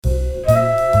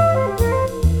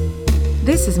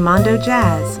This is Mondo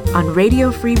Jazz on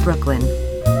Radio Free Brooklyn.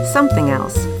 Something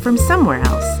else from somewhere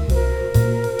else.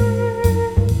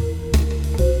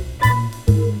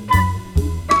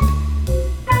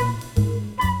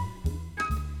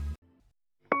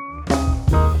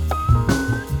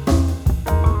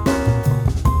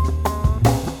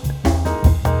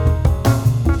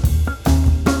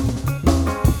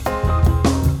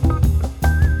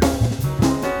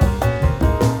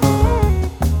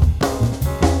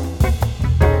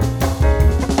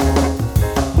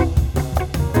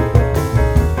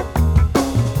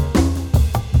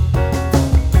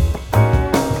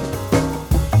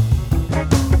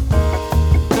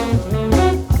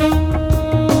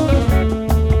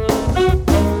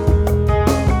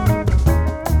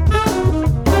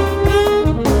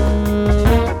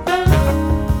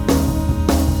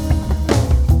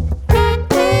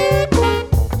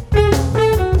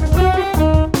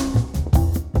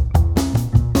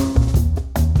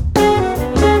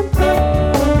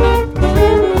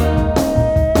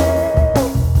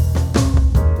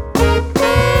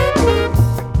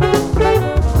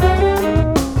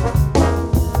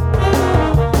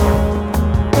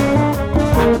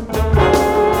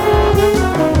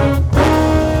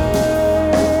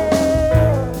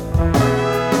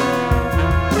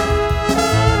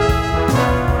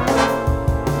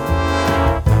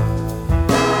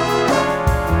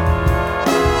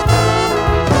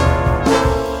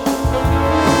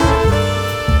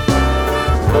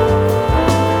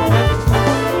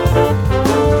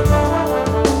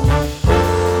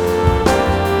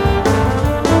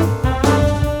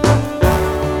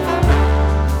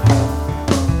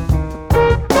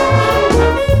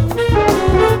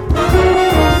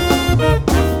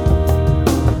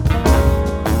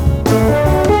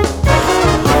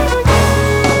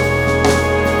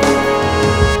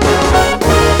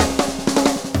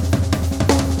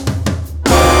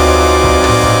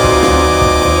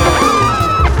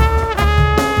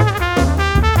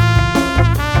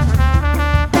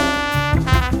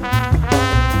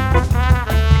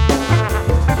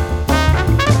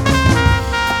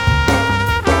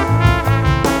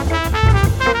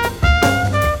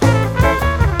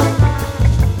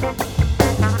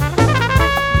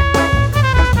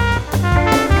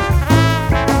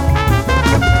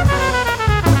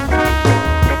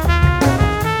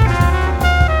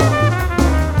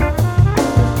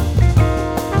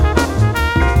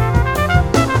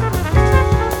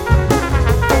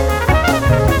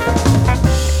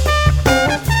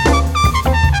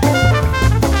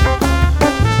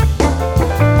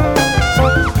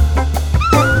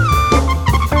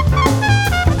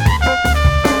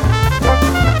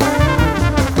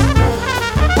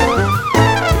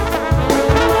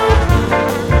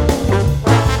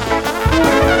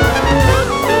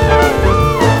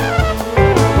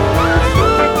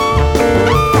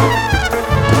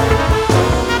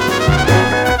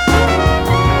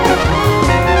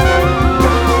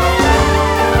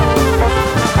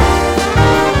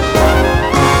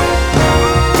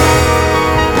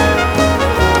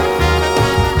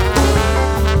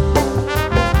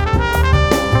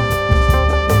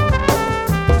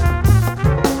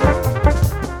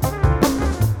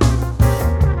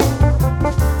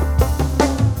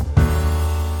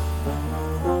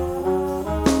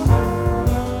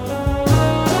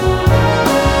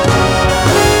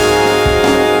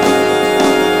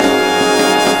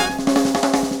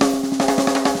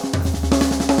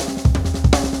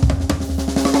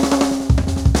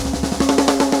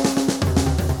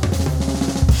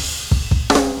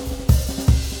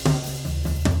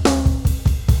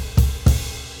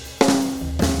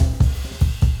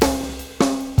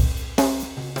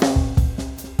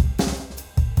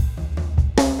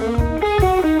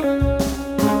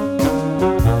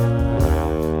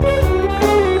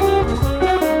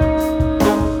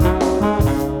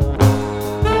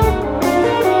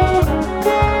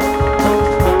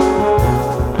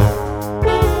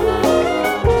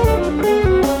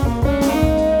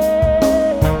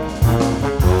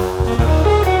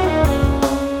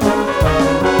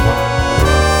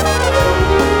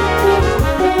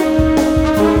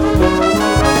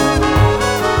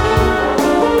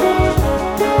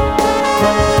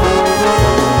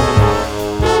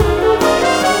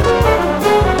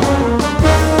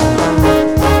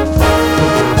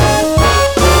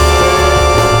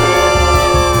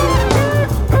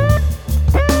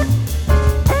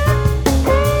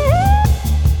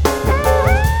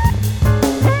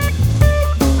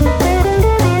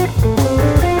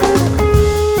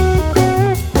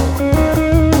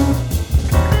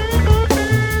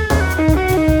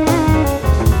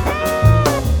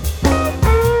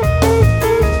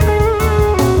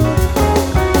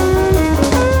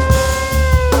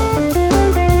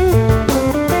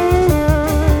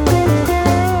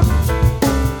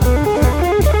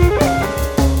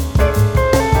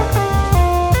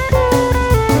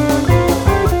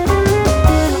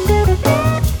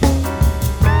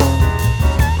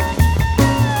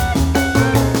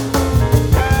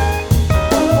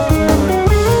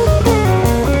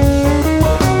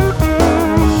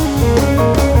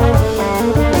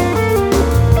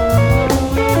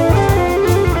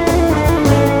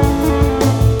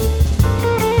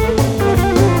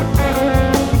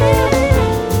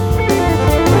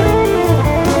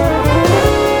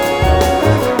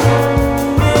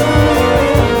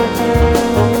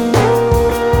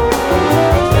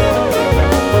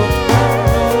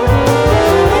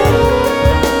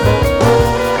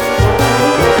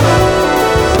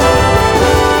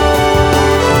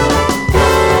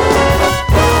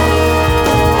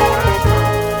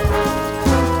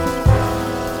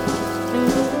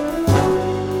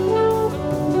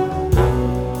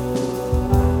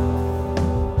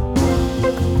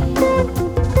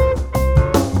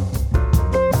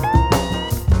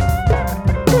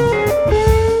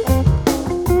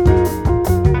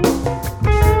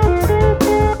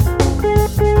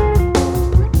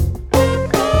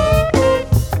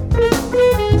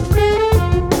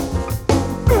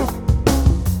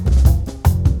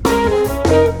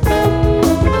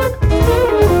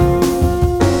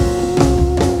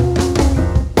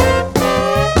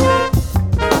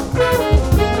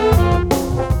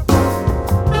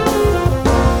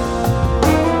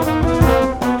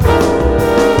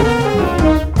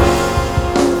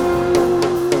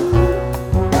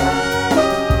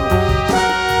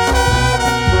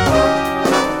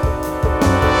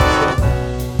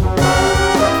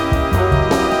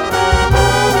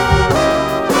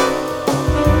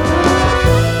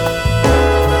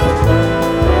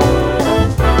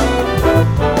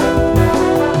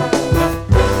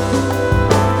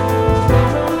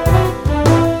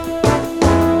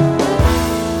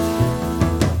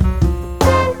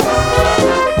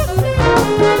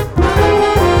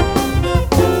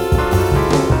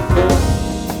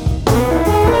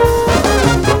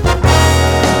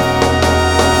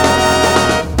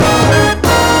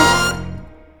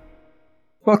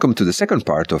 Welcome to the second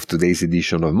part of today's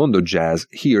edition of Mondo Jazz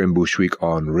here in Bushwick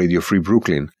on Radio Free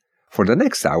Brooklyn. For the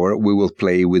next hour, we will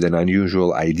play with an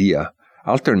unusual idea,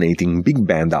 alternating big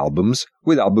band albums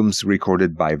with albums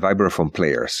recorded by vibraphone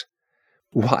players.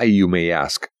 Why, you may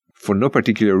ask? For no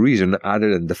particular reason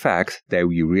other than the fact that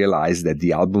we realized that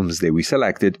the albums that we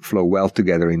selected flow well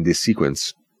together in this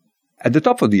sequence. At the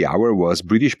top of the hour was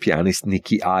British pianist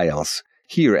Nicky Isles,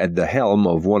 here at the helm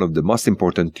of one of the most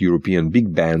important European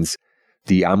big bands,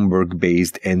 the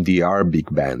Hamburg-based NDR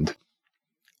Big Band.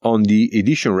 On the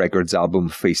Edition Records album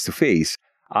Face to Face,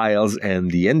 Isles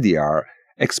and the NDR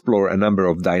explore a number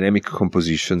of dynamic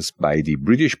compositions by the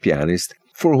British pianist,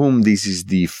 for whom this is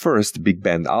the first big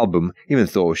band album, even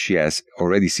though she has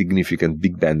already significant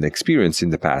big band experience in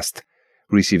the past,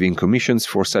 receiving commissions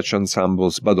for such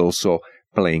ensembles but also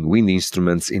playing wind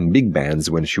instruments in big bands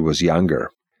when she was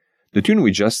younger. The tune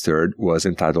we just heard was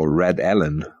entitled Red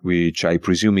Ellen, which I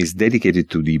presume is dedicated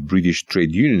to the British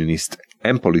trade unionist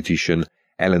and politician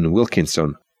Ellen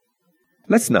Wilkinson.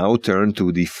 Let's now turn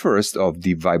to the first of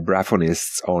the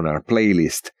vibraphonists on our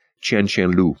playlist, Chien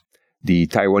Lu. The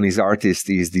Taiwanese artist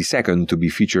is the second to be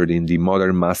featured in the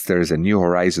Modern Masters and New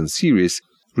Horizons series,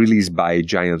 released by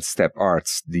Giant Step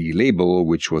Arts, the label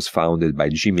which was founded by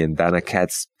Jimmy and Dana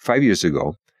Katz 5 years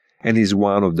ago, and is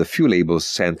one of the few labels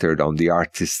centered on the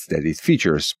artists that it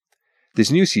features. This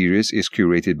new series is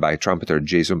curated by trumpeter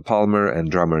Jason Palmer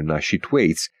and drummer Nashit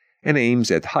Waits, and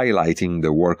aims at highlighting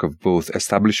the work of both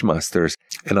established masters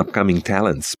and upcoming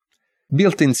talents.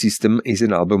 Built-in System is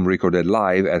an album recorded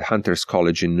live at Hunter's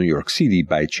College in New York City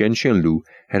by Chien Lu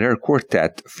and her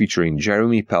quartet featuring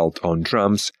Jeremy Pelt on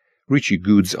drums, Richie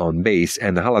Goods on bass,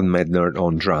 and Alan Medner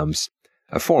on drums.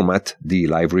 A format, the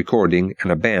live recording,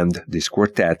 and a band, this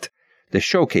quartet, that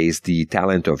showcase the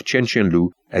talent of Chien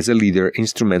Lu as a leader,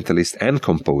 instrumentalist, and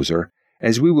composer,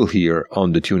 as we will hear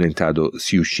on the tune entitled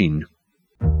Xiu Xin.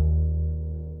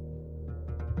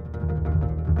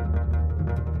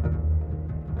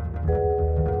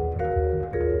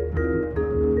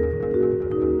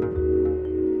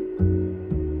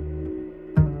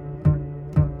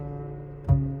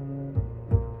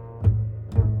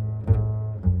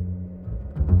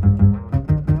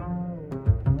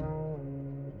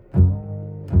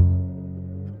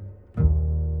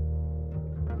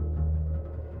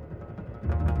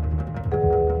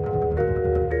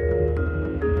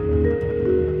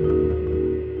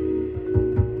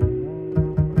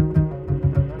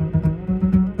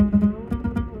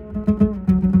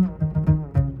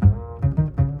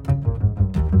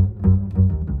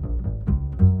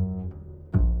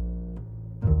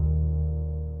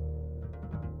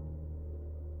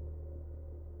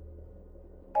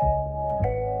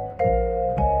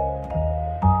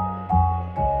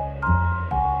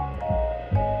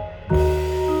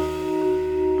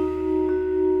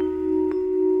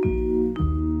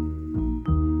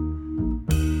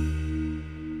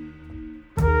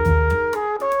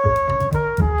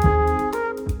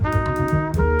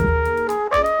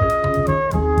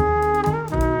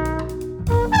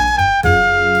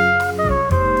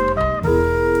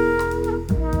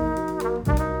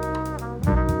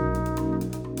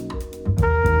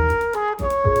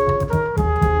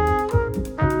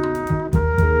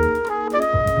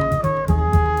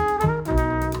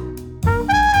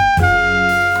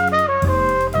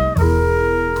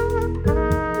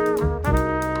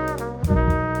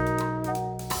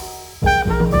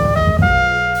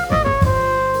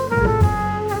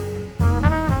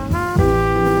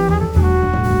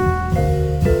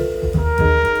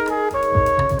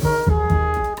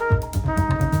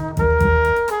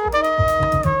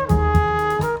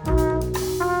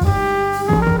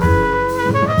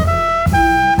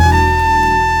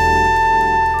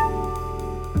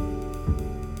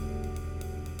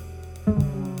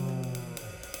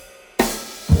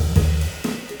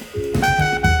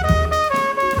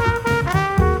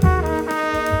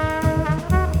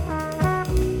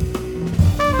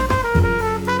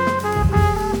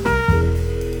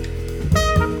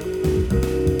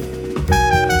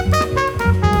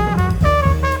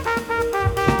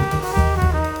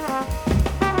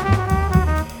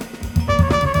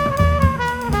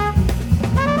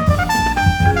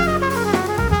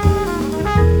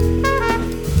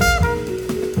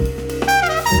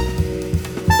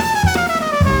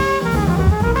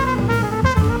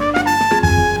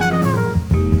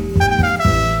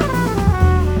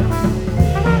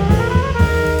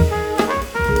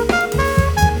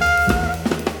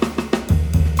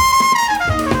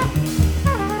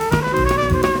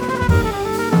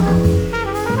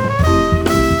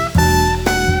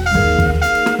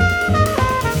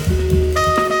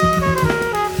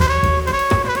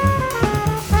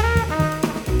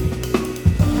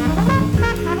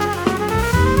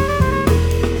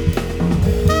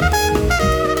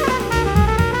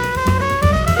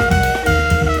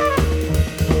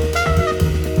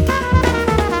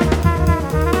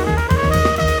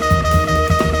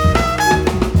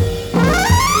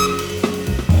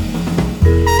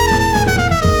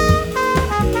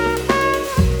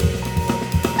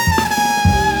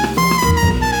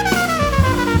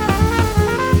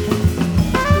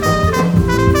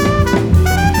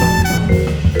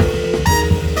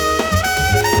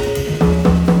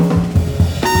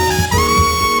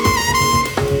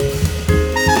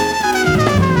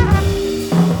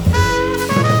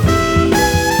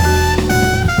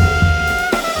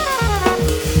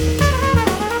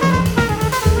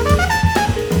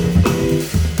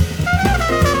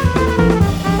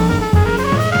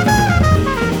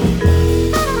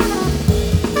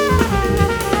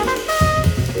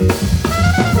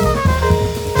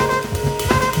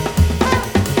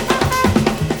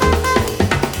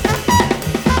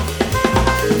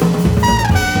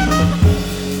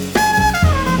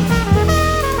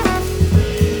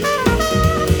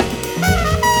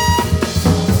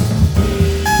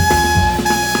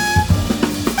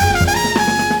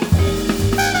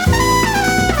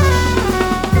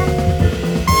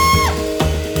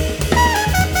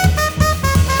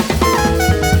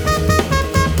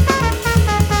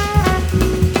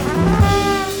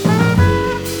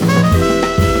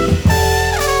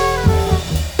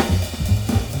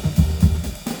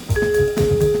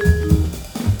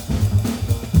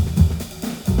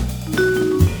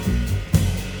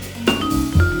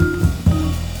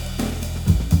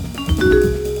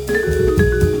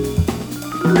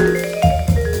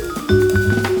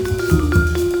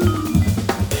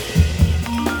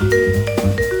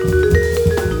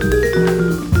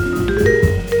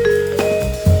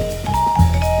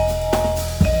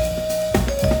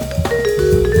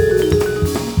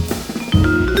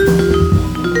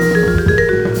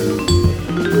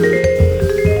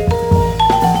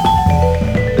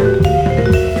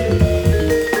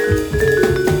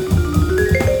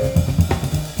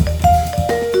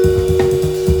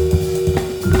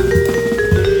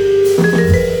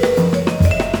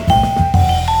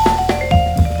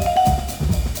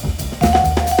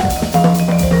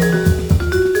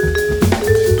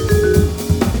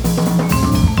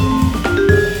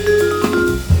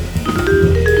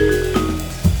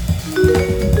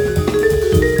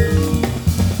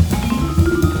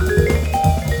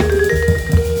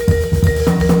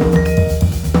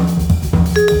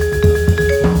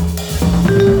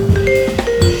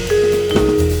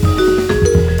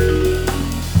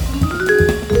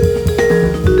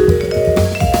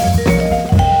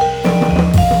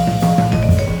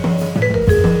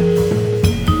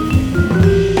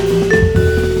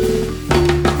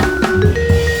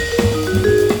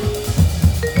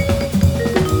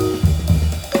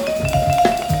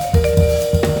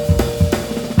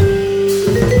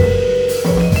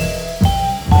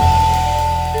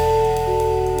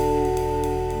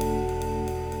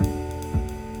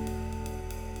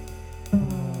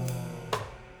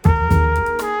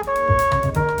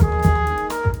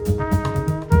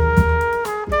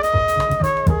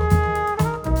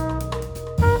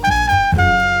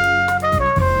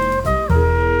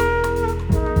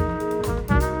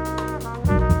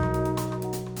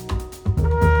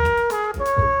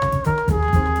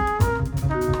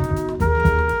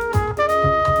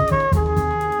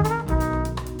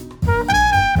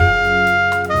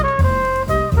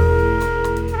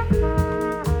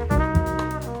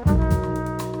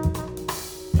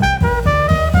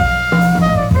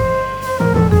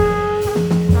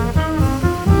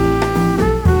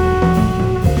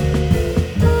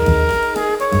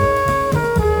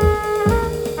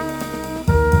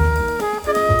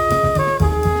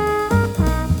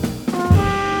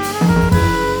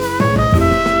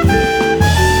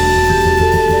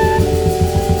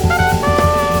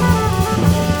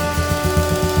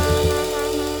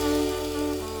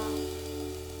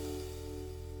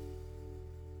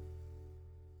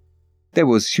 That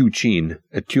was Chien,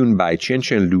 a tune by Chien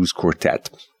Quartet.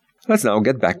 Let's now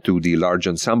get back to the large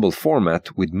ensemble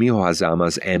format with Miho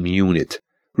Hazama's M Unit,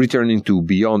 returning to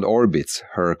Beyond Orbits,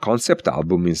 her concept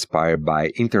album inspired by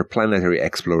interplanetary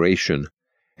exploration,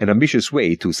 an ambitious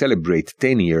way to celebrate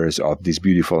 10 years of this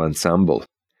beautiful ensemble.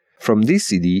 From this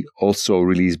CD, also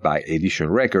released by Edition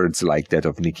Records like that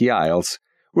of Nicky Isles,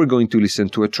 we're going to listen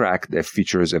to a track that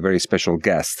features a very special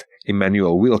guest,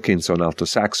 Emmanuel Wilkins on alto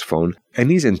saxophone, and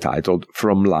is entitled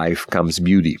From Life Comes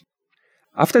Beauty.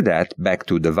 After that, back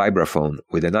to the vibraphone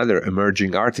with another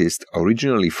emerging artist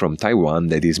originally from Taiwan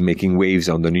that is making waves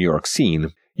on the New York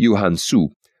scene, Yuhan,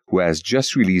 who has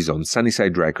just released on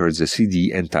Sunnyside Records a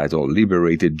CD entitled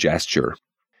Liberated Gesture.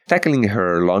 Tackling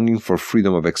her longing for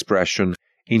freedom of expression,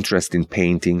 interest in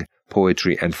painting,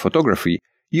 poetry, and photography,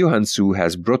 Yuhan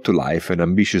has brought to life an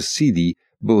ambitious CD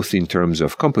both in terms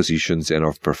of compositions and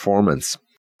of performance.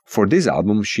 For this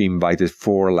album, she invited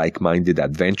 4 like-minded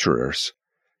adventurers: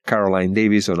 Caroline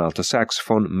Davis on alto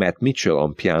saxophone, Matt Mitchell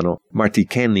on piano, Marty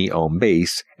Kenny on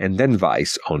bass, and Dan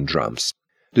Weiss on drums.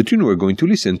 The tune we're going to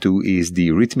listen to is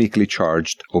the rhythmically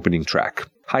charged opening track,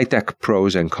 High-Tech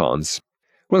Pros and Cons.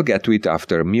 We'll get to it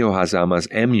after Miho Hazama's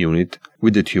M Unit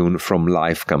with the tune From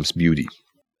Life Comes Beauty.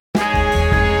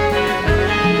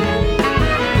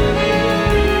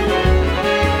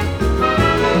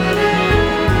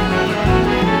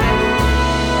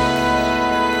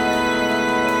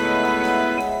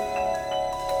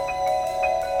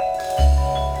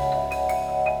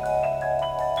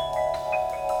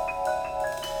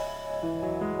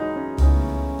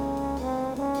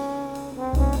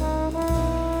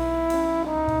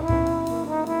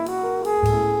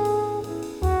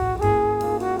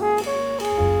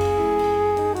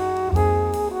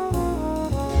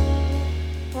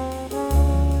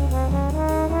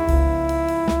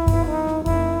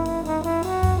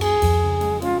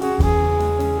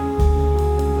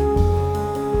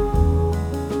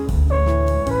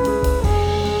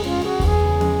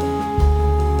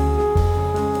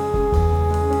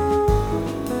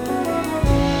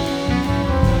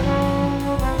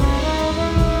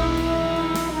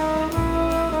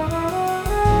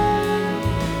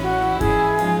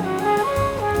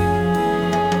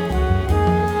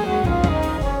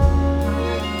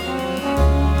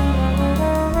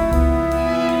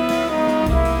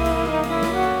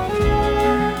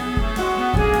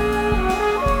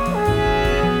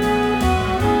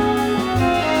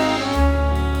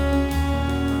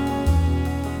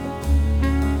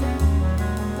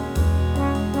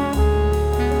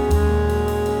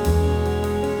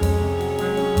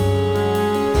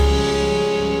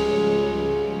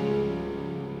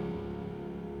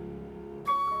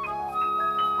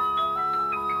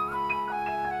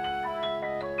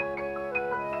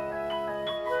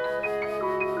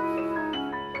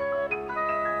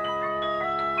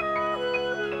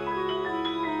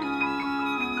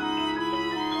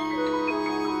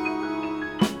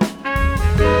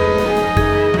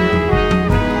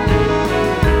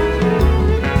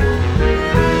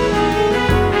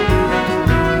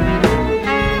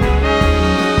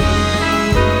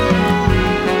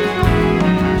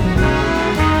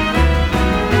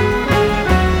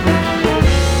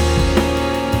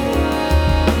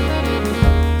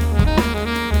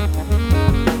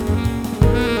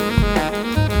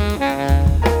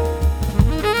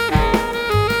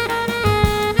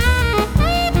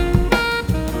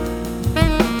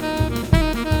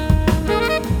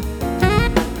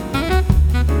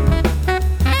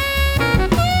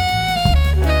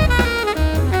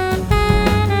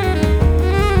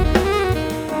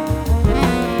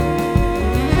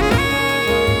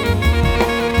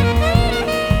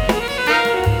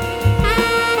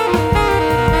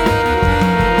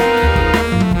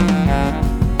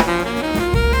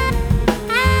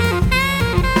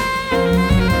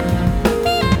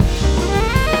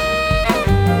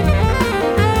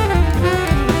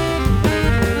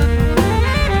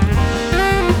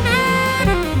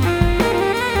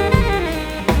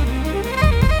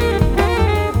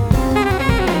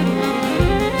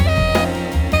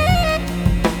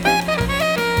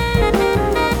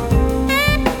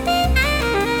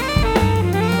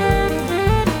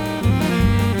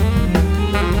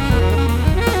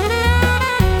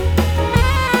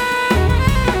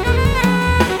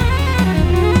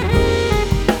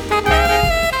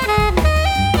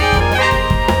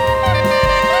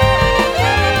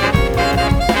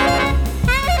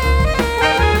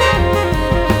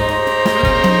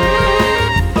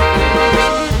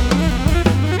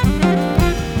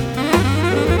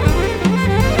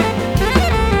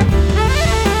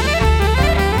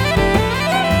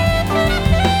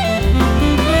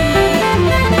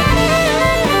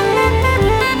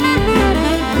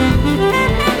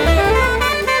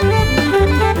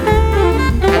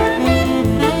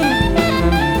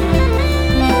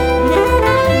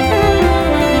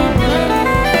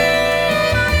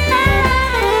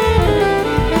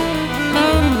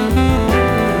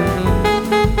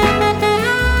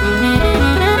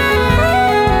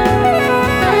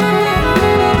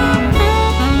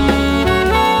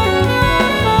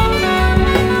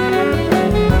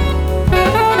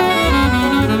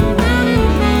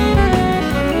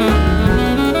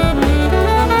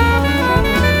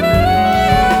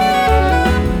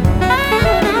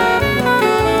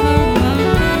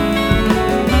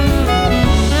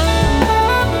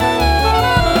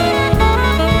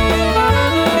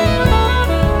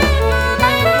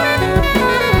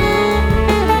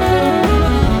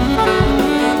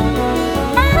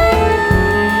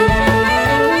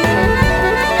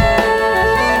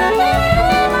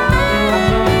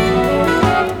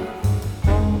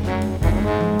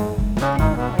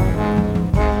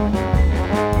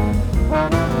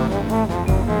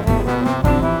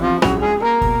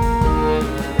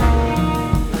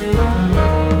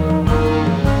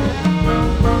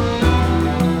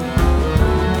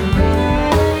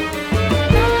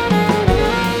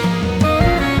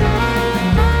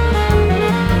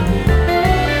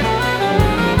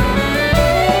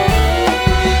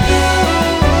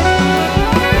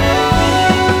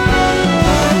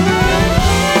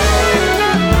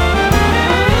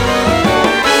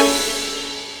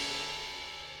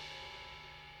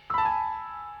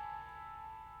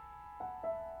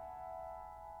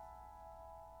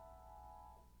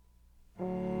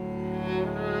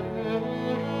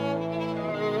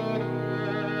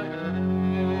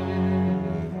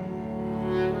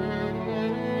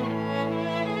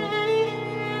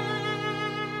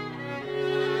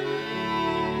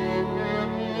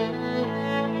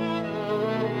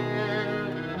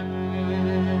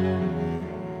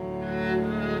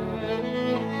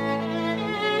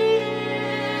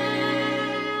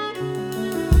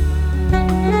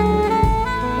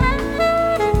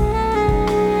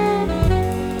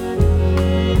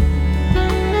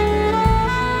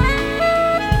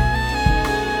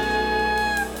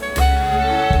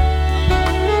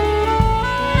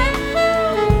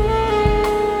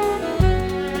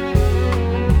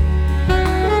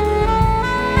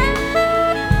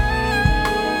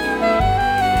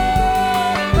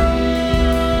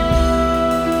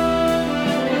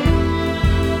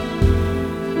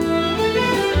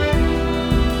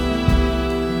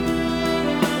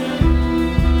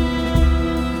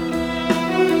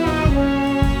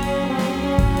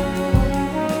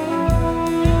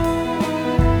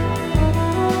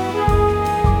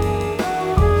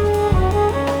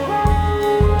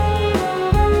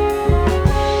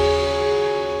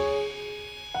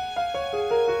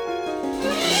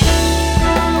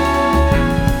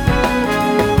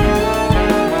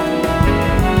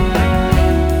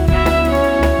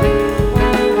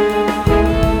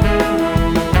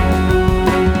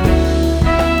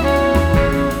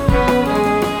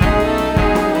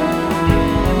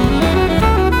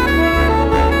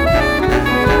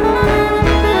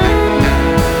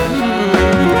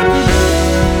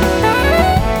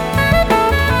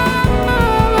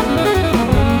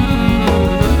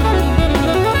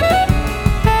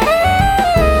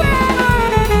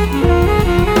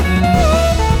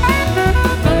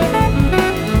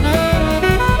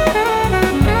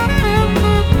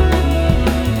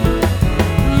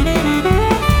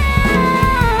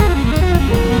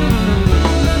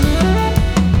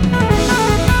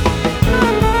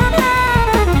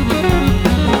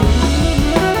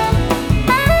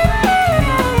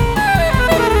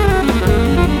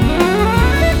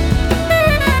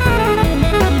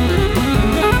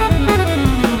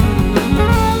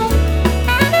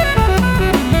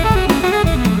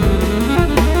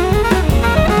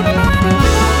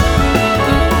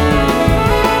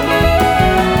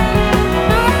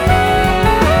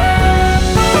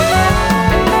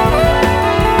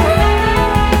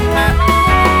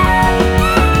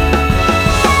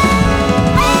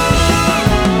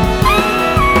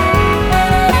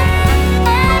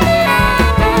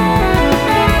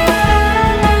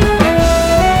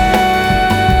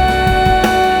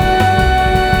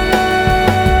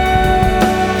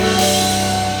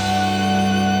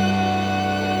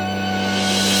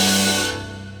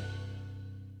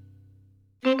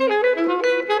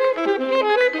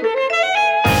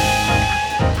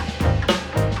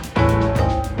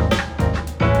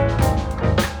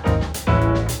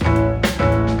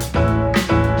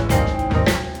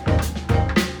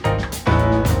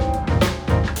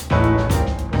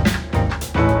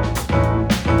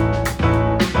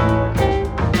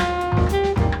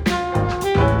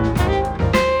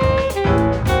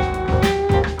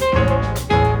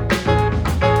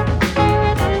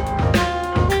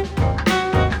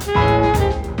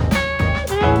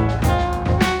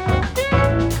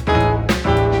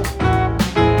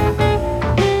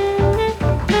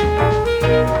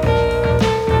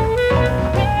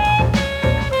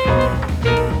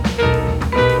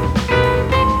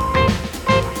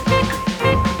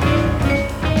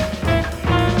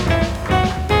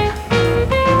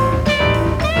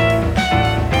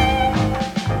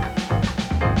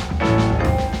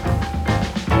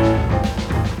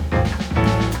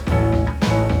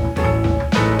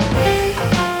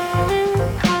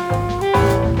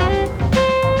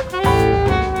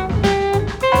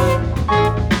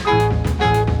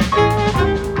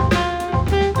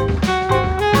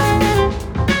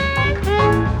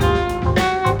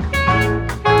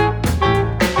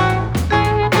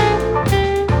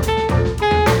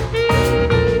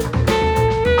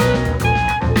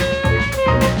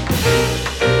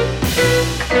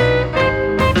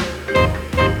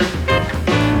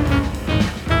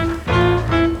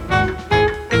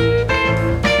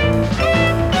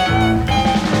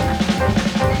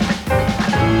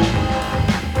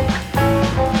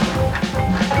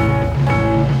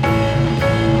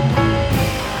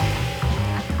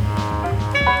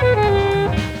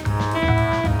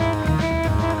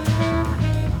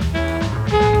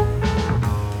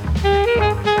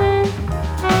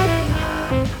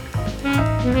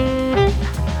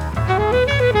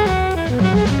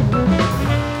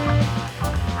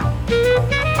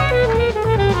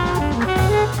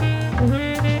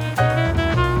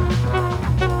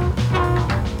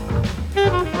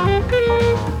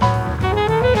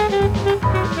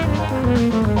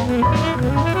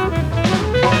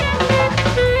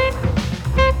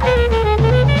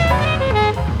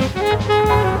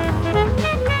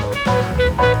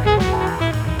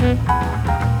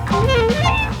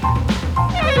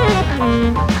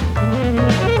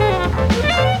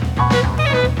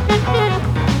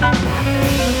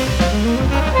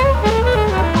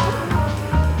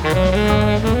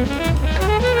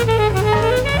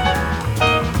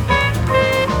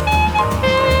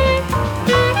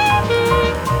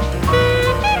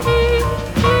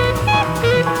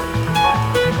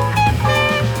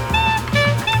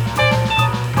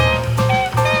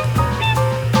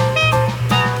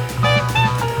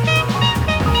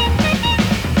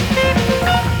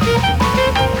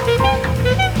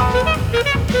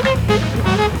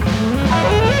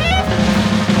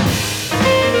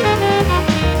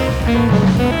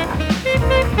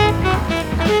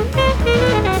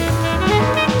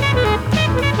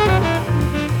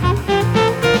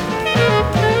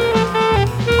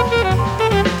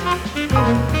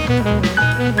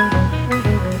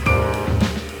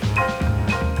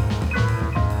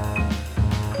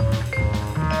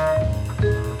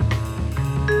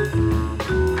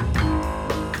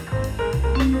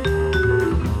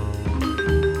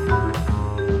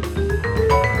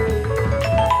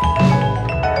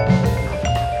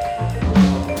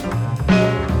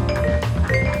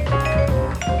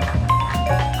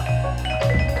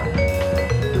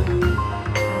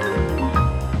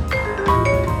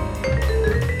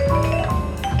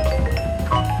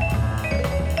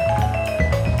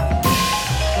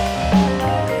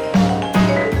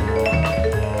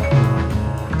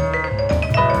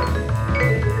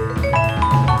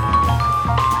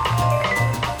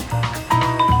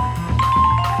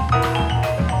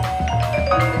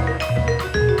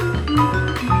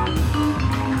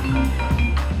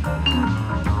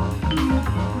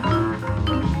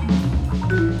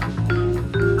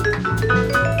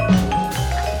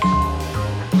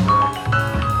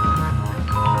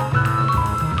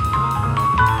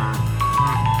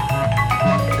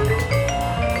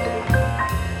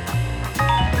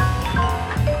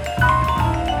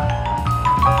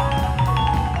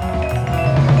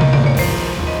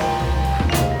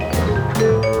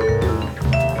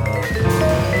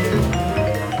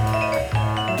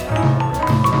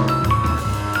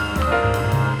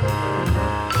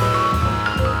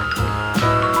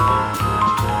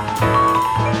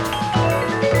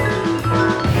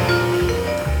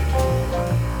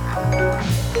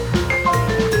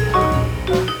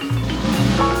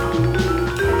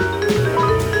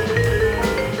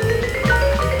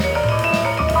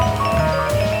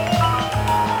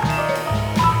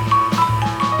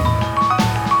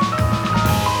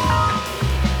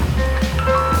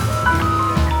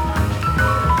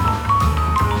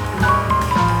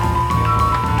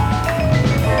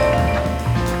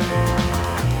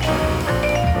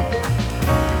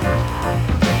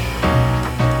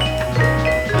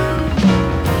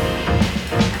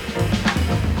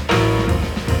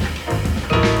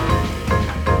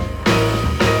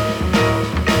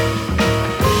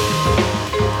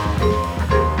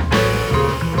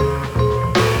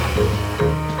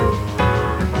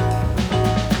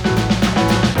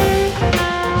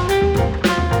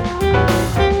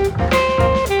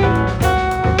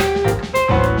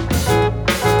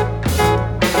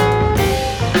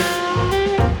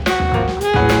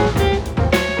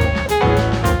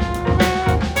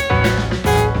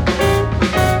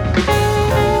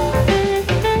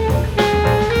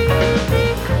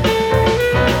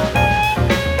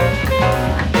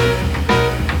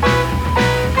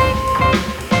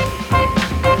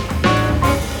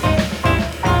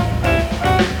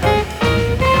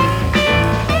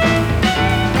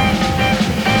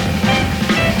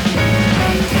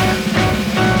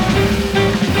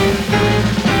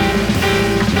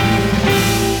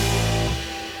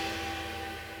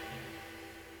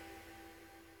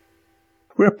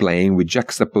 We're playing with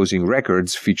juxtaposing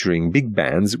records featuring big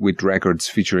bands with records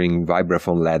featuring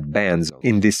vibraphone-led bands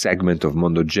in this segment of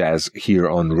Mondo Jazz here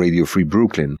on Radio Free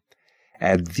Brooklyn.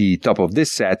 At the top of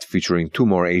this set, featuring two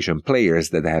more Asian players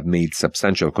that have made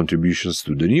substantial contributions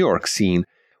to the New York scene,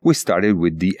 we started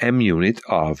with the M unit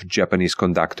of Japanese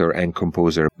conductor and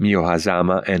composer Mio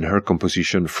Hazama and her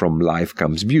composition From Life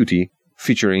Comes Beauty,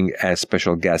 featuring as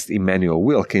special guest Emmanuel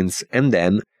Wilkins, and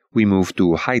then we moved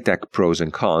to High-Tech Pros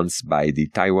and Cons by the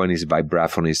Taiwanese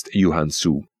vibraphonist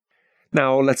Yuhan.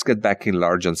 Now let's get back in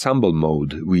large ensemble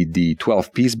mode with the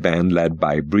 12-piece band led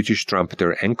by British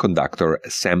trumpeter and conductor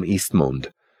Sam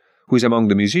Eastmond, who is among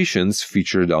the musicians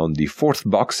featured on the fourth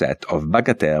box set of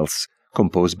Bagatelles,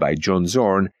 composed by John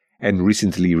Zorn and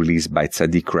recently released by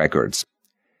Tzadik Records.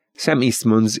 Sam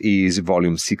Eastmond's is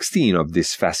volume 16 of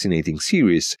this fascinating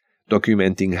series,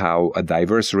 documenting how a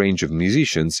diverse range of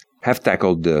musicians have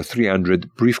tackled the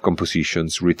 300 brief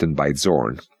compositions written by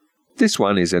Zorn. This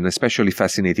one is an especially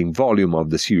fascinating volume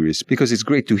of the series because it's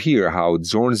great to hear how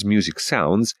Zorn's music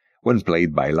sounds when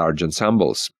played by large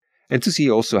ensembles, and to see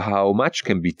also how much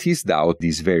can be teased out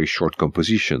these very short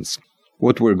compositions.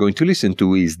 What we're going to listen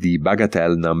to is the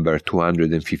Bagatelle number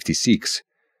 256.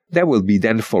 That will be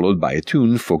then followed by a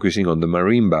tune focusing on the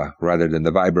marimba rather than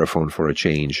the vibraphone for a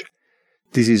change.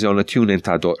 This is on a tune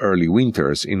entitled Early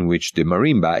Winters, in which the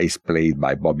marimba is played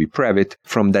by Bobby Previtt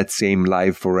from that same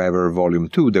Live Forever Volume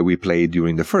 2 that we played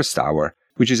during the first hour,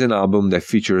 which is an album that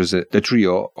features the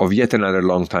trio of yet another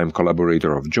longtime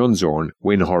collaborator of John Zorn,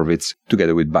 Wayne Horvitz,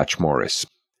 together with Butch Morris.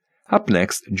 Up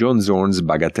next, John Zorn's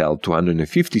Bagatelle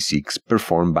 256,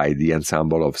 performed by the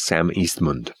ensemble of Sam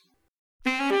Eastmond.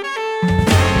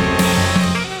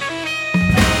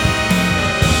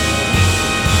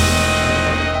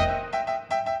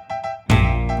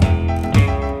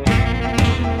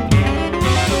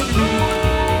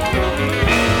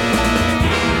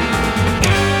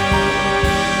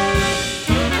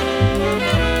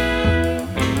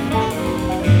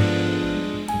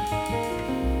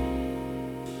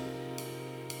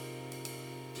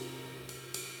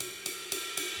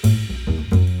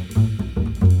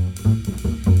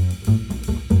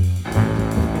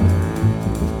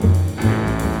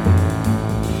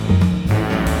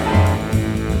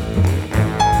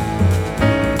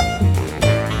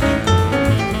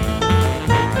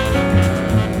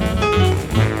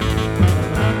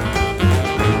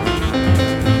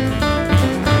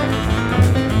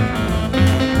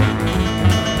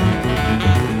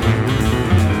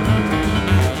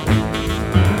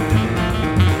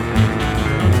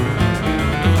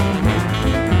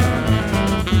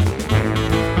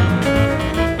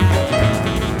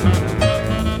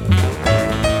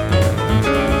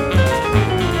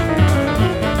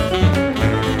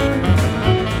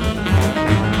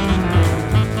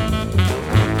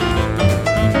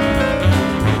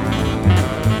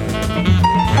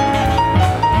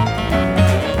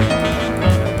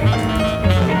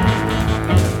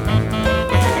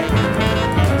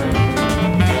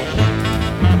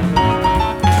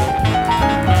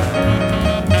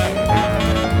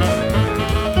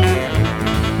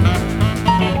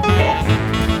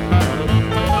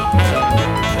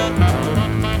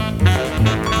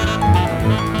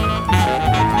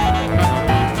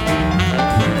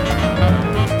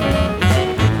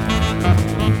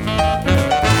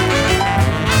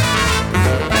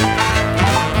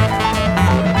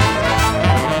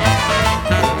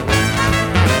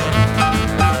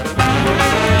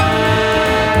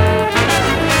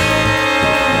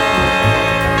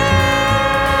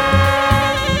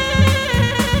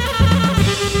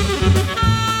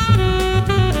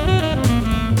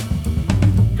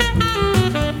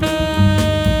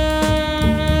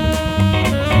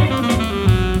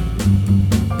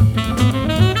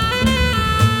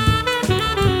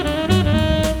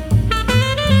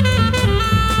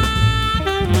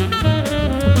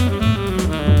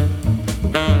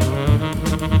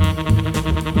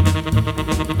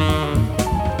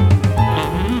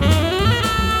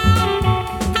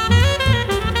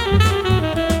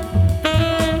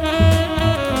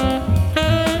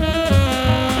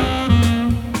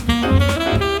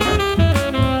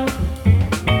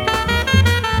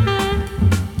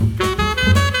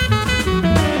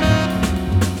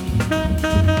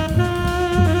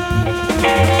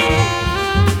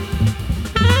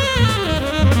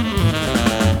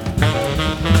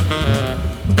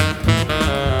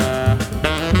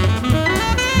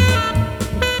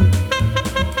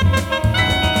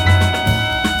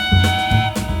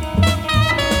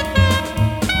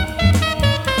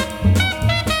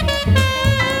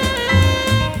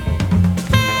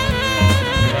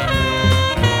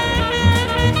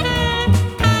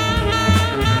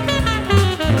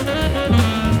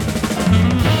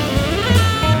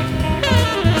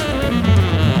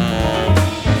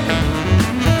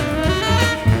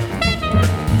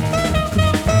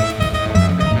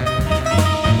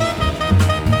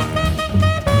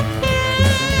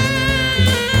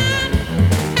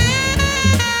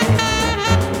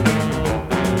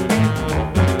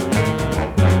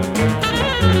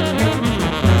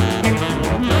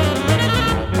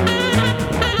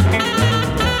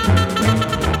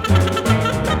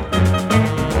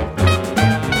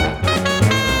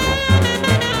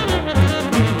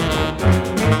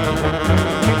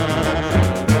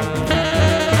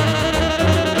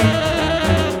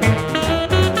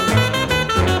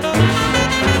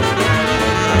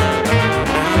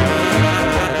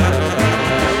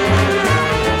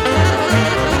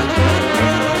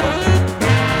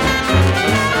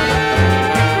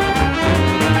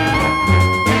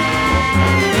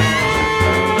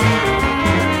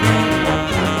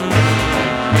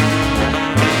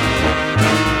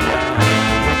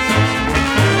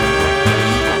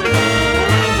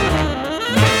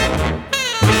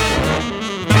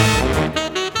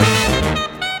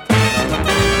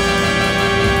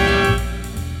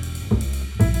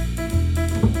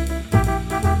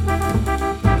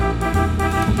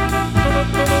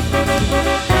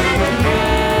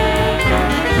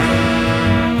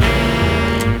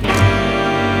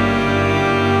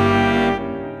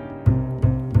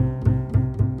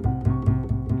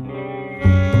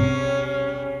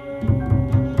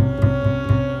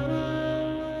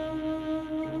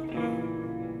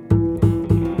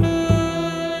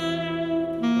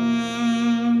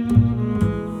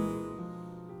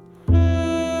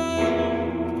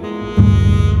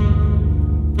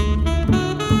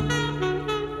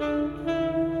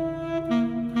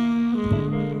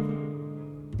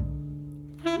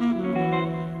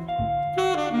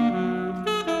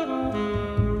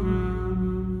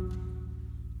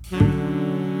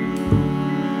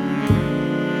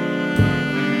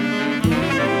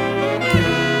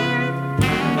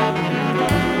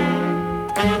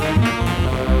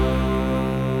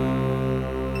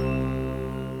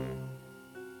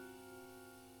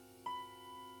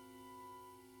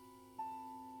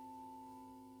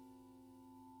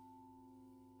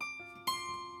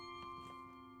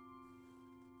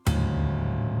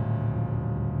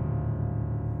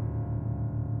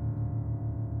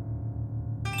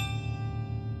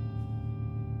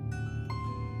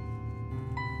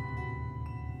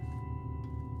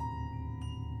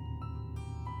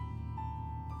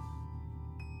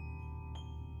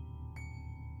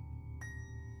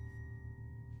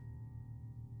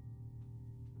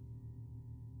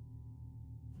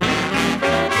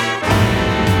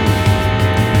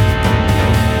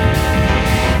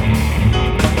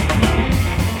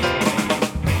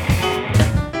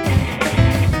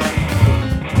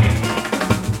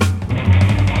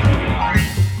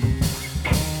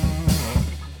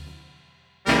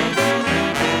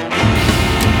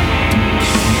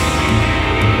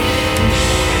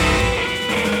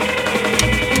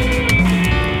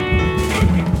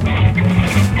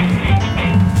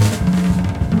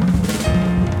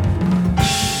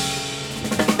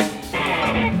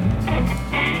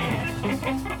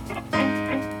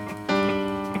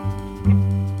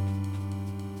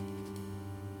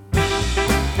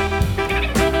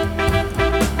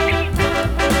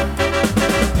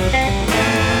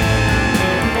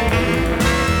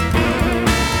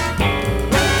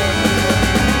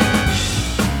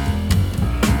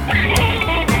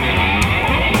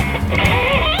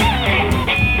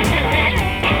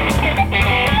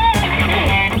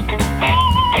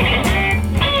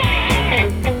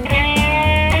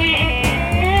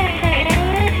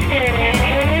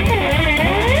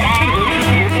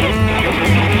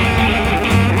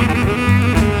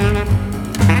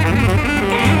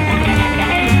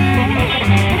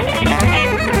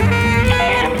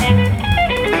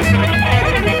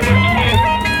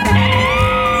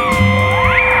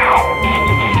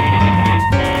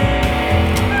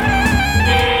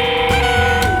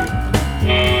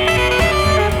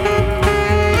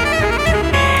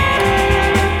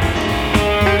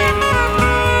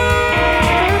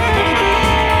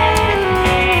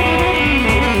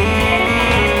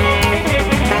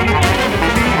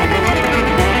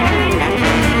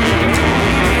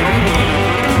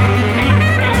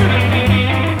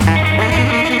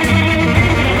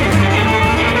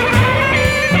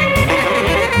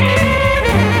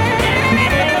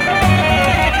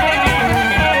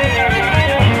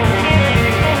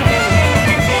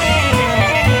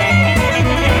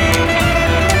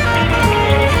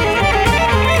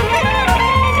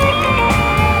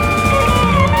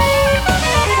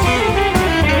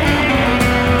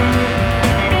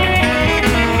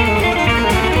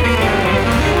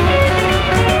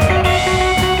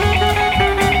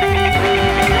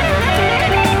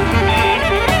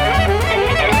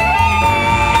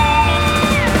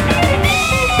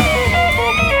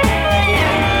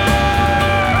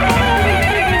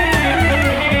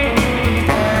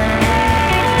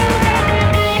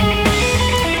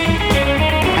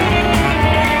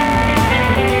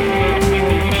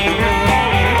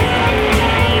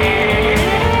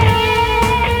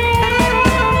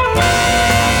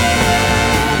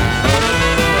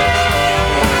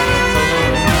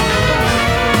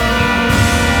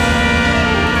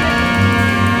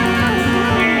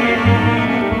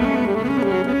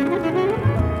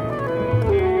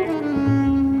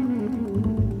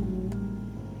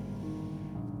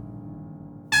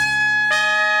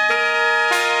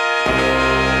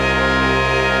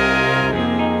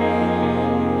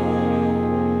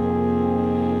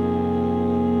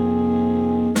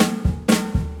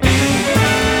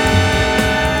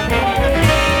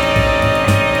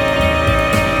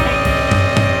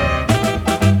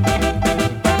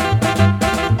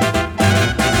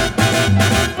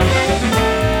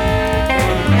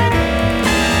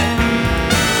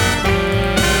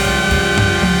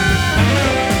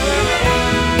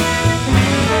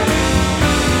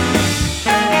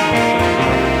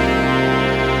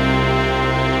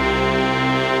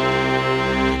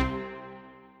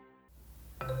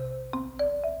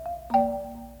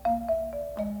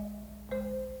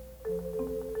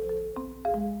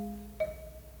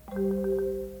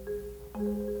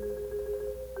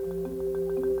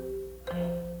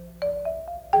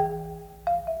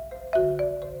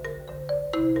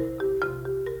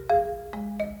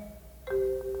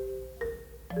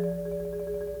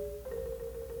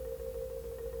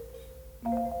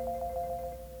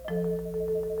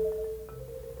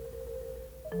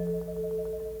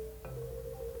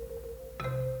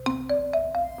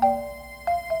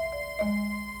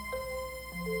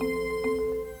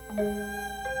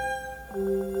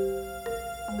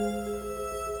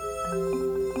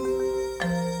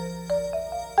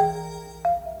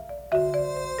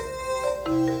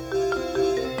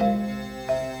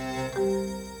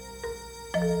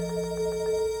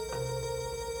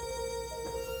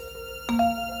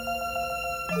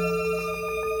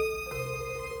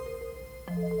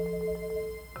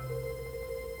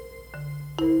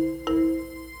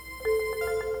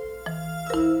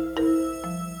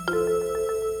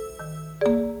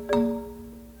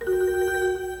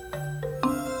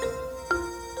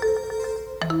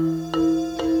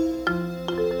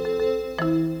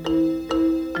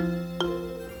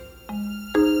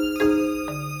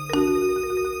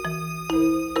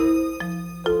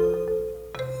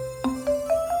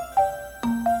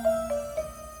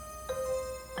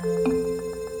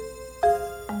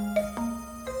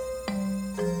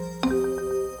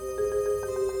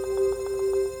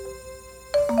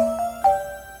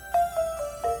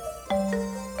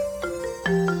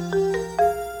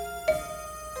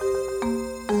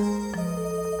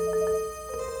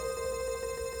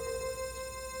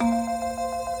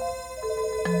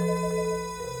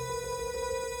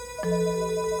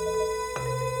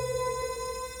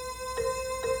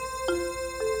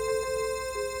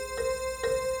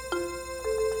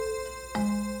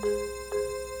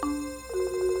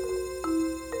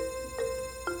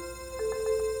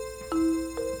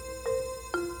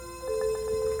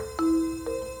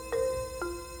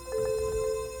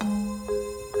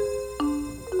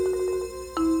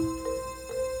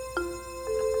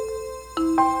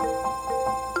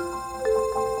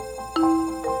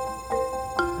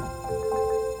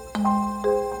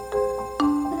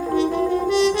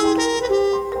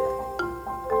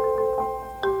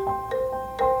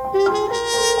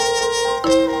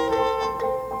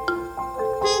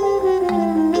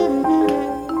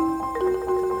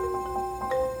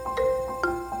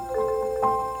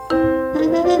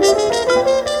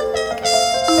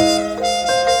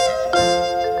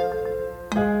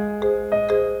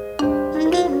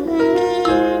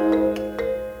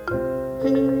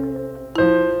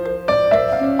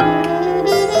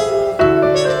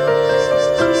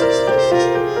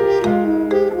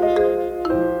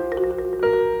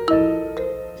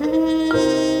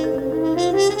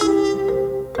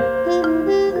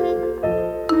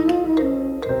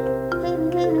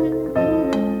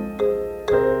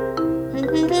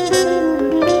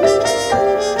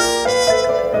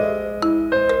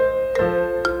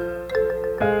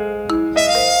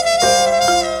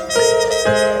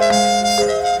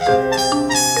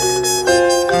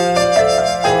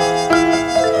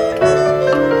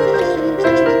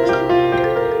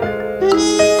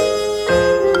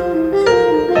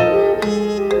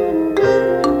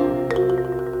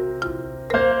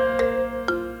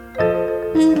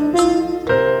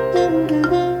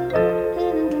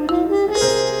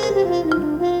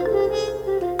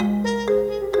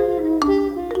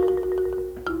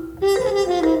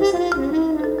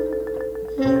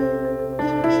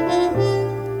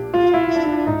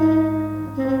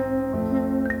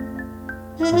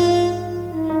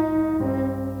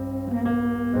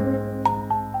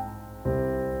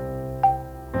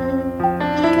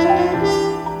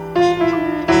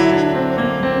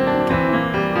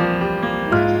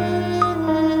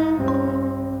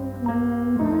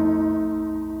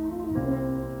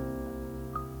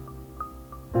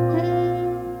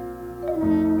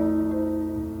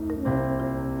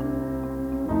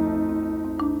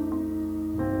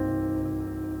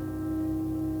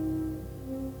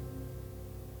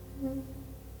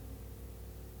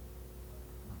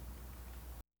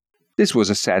 This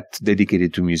was a set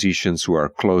dedicated to musicians who are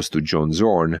close to John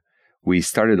Zorn. We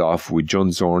started off with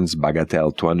John Zorn's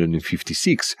Bagatelle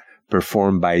 256,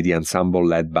 performed by the ensemble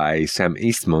led by Sam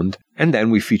Eastmond, and then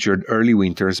we featured Early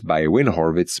Winters by Wayne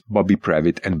Horvitz, Bobby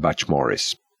Previtt, and Butch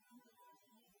Morris.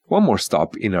 One more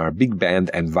stop in our big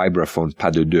band and vibraphone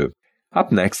pas de deux.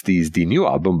 Up next is the new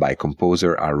album by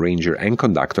composer, arranger, and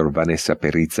conductor Vanessa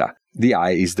Perica. The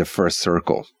Eye is the First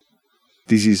Circle.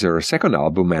 This is her second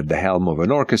album at the helm of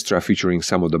an orchestra featuring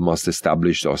some of the most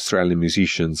established Australian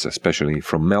musicians, especially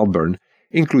from Melbourne,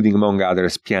 including among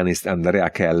others pianist Andrea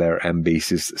Keller and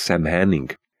bassist Sam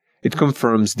Henning. It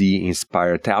confirms the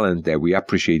inspired talent that we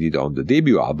appreciated on the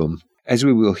debut album, as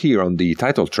we will hear on the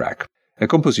title track, a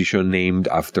composition named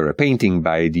after a painting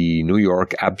by the New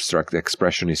York abstract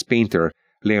expressionist painter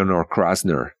Leonor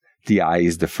Krasner. The Eye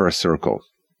is the First Circle.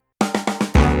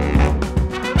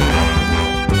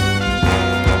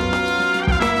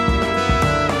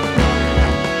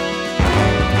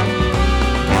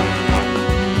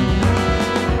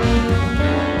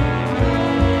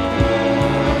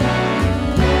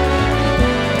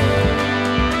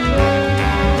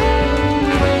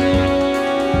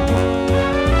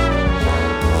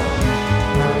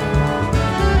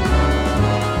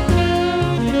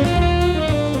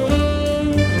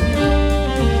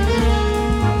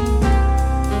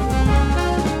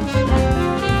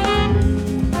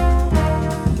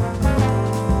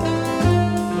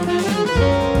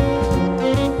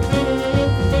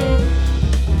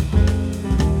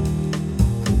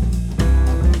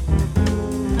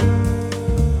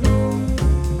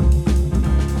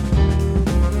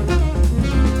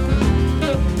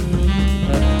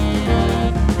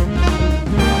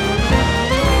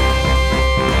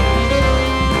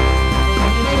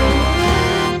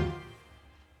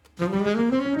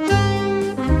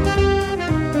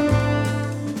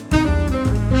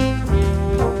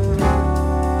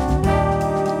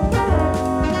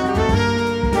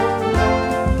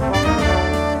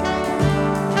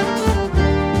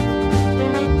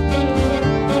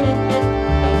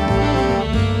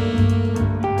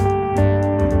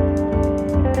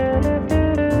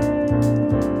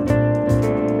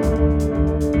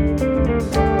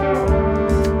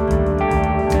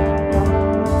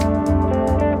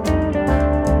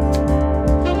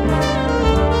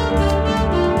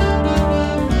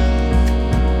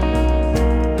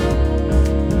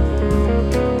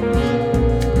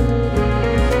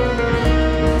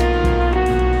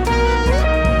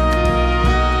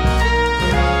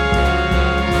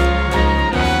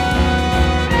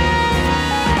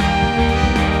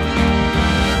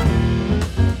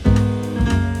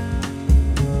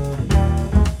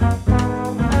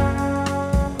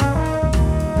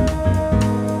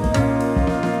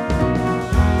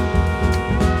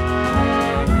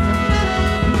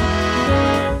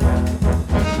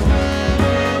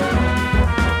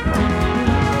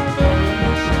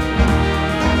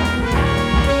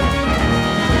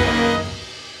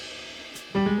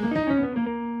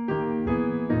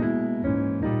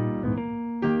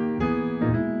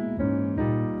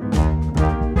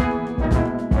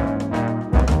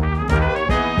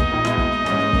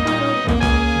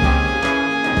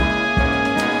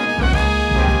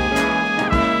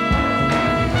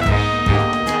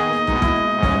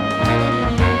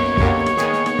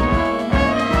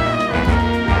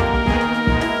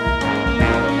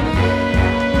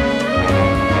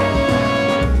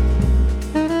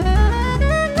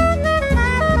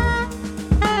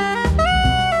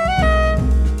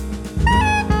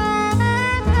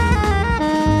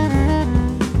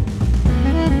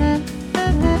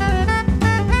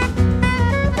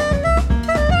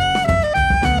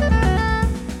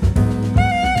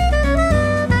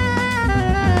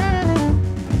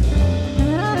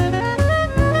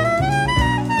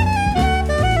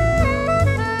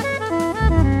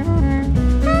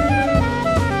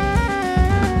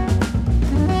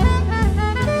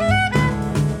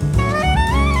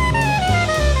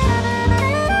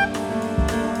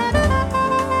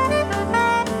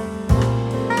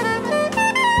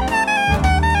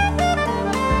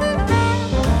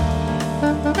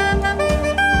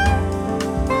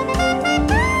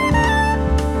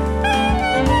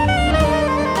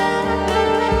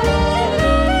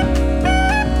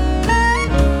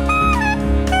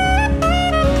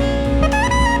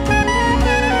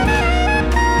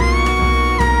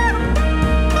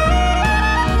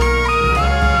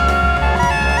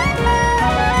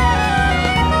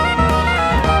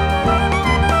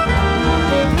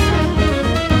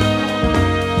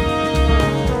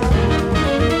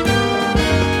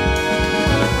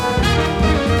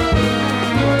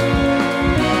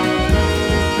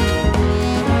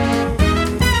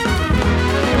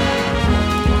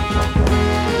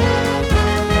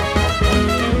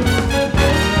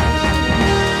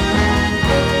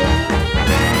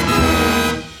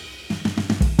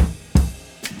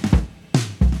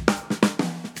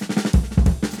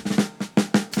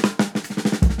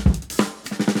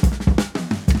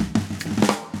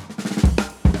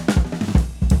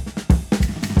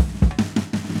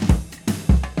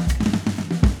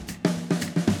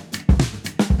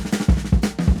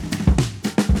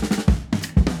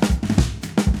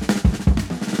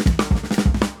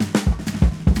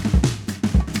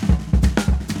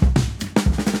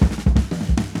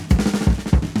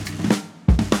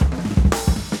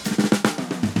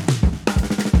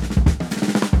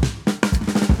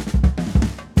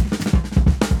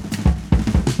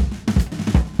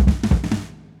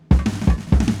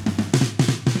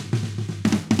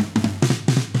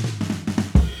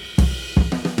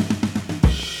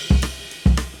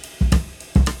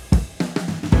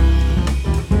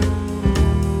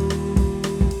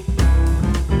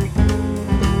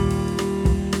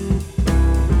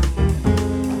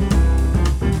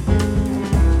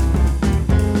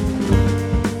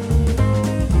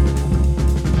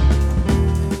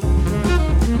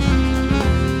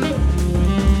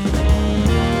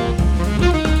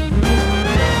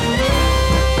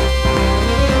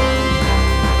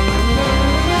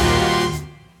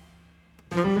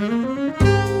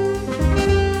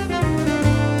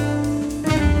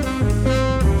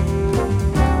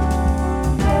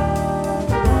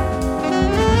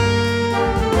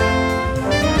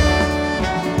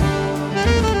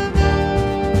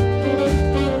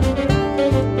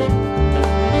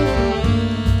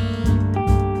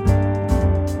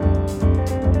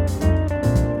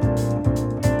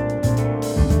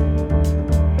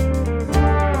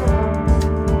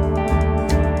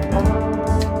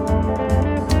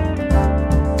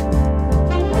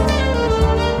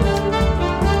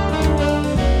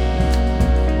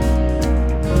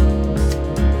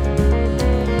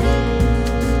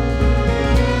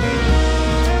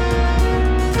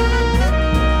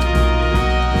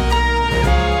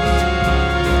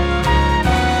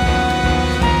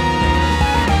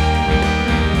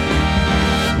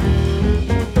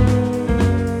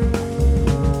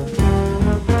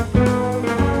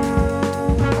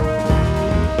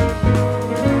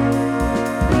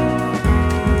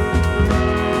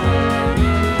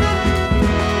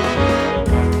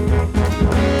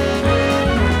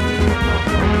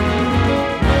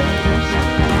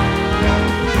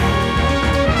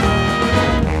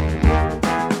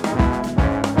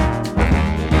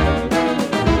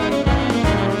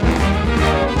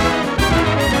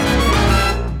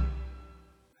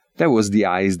 was The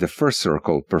Eyes, the First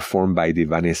Circle, performed by the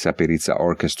Vanessa Perica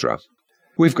Orchestra.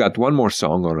 We've got one more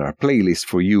song on our playlist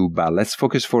for you, but let's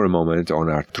focus for a moment on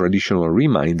our traditional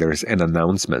reminders and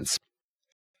announcements.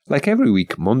 Like every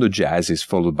week, Mondo Jazz is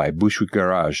followed by Bushwick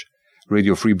Garage,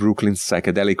 Radio Free Brooklyn's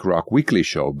psychedelic rock weekly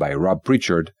show by Rob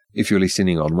Pritchard, if you're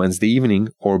listening on Wednesday evening,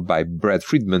 or by Brad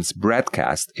Friedman's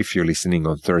Bradcast if you're listening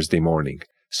on Thursday morning.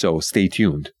 So stay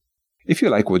tuned. If you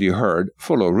like what you heard,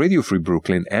 follow Radio Free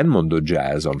Brooklyn and Mondo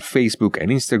Jazz on Facebook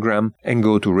and Instagram, and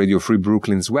go to Radio Free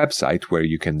Brooklyn's website where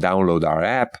you can download our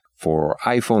app for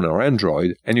iPhone or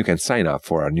Android, and you can sign up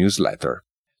for our newsletter.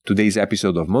 Today's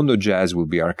episode of Mondo Jazz will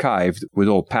be archived with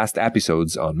all past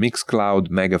episodes on Mixcloud,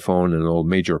 Megaphone, and all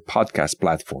major podcast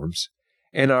platforms.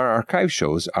 And our archive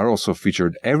shows are also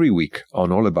featured every week on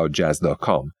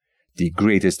allaboutjazz.com, the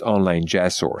greatest online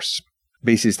jazz source.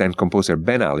 Bassist and composer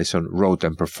Ben Allison wrote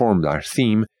and performed our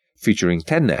theme, featuring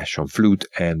Ted Nash on flute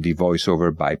and the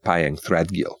voiceover by Payang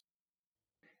Threadgill.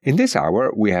 In this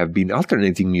hour, we have been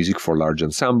alternating music for large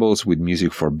ensembles with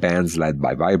music for bands led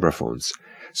by vibraphones.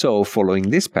 So,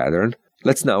 following this pattern,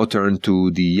 let's now turn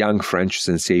to the young French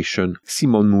sensation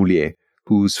Simon Moulier,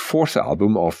 whose fourth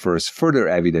album offers further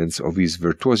evidence of his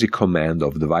virtuosic command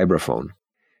of the vibraphone.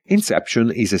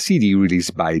 Inception is a CD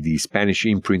released by the Spanish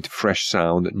imprint Fresh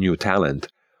Sound New Talent,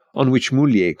 on which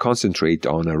Moulier concentrates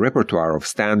on a repertoire of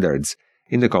standards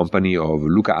in the company of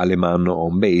Luca Alemanno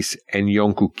on bass and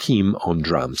Yonku Kim on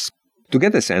drums. To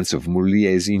get a sense of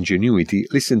Moulier's ingenuity,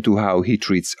 listen to how he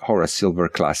treats Horace Silver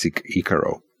classic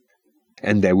Icaro.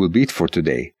 And that will be it for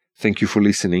today. Thank you for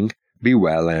listening, be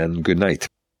well, and good night.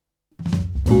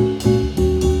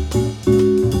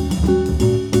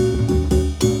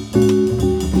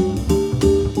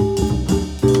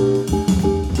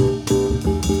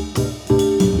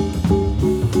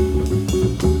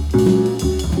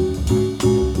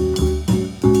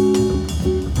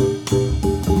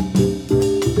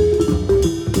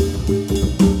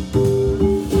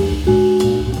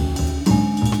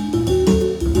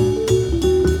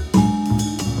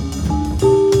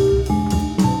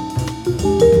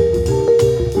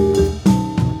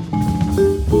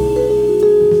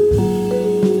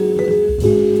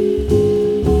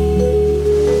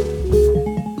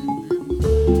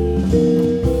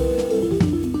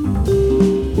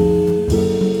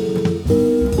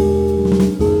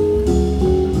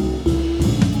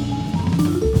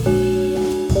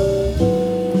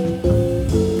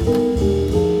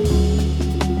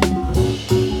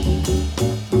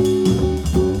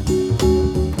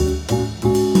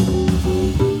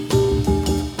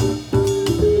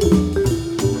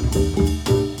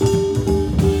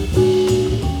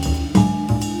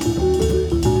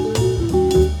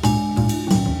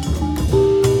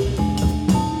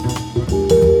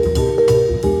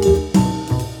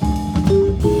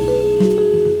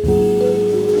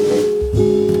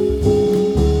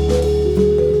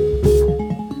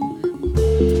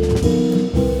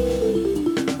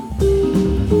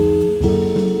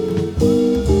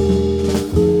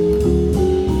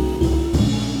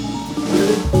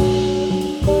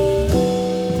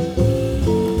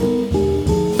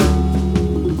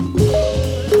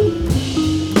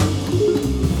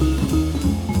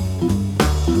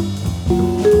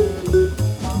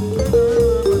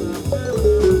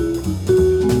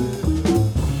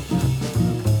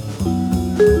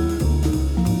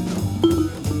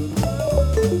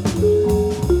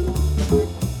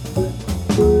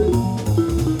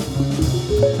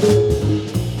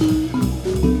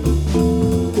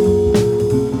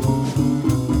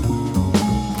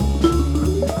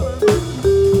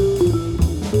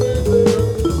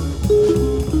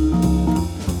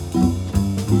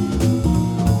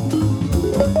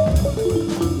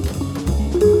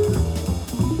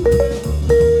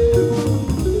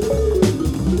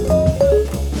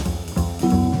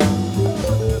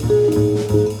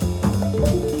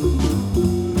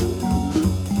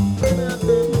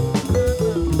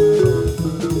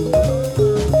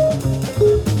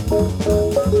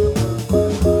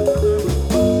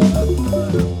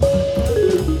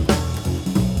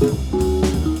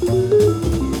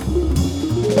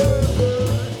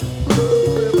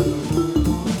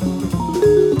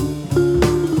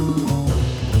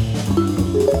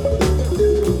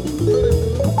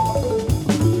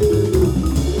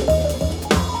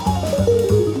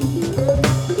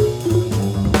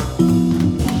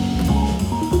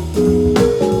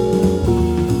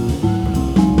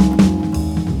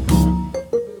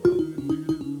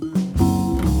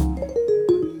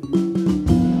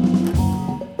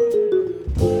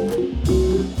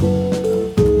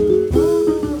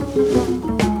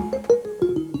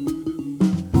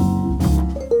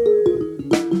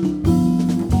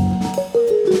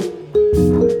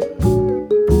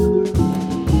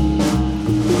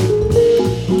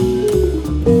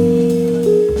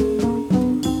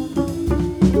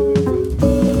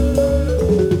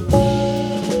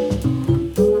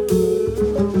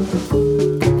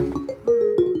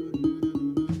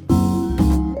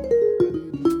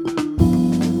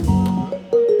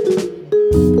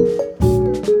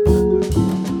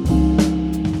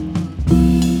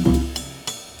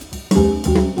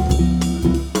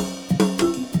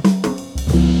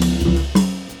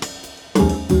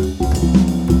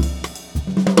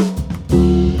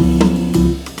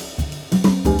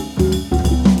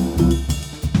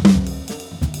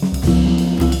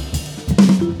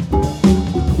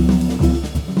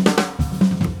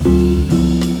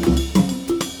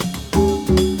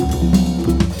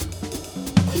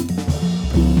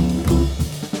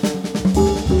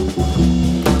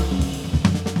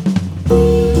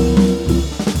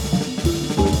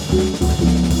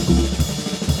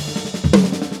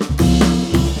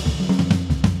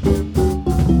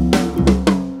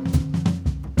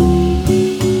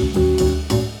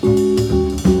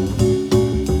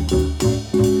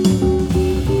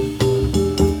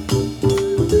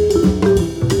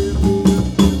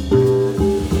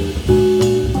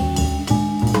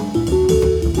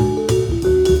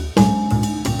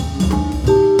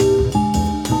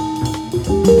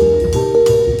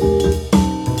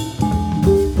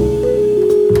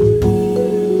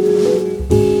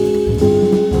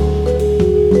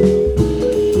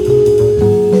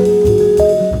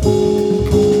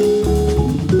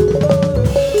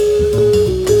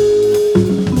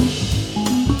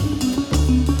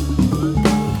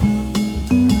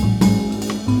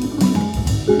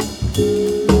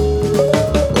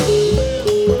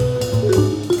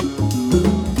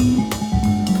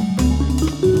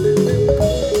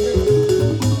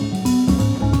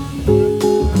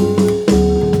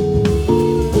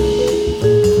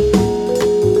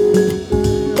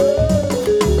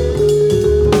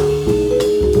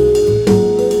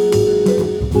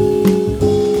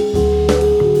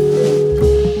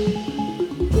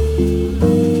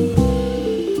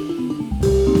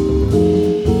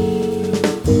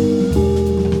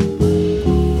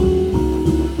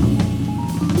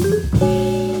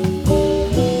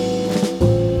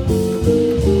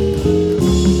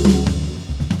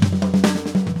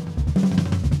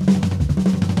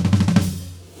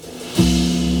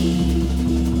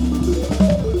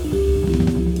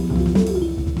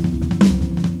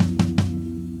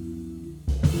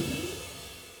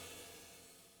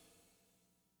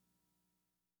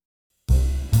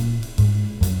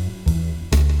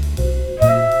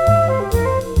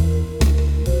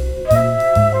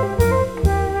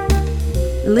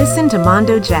 Listen to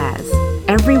Mondo Jazz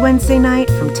every Wednesday night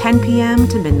from 10 p.m.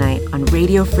 to midnight on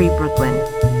Radio Free Brooklyn.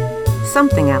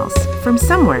 Something else from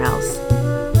somewhere else.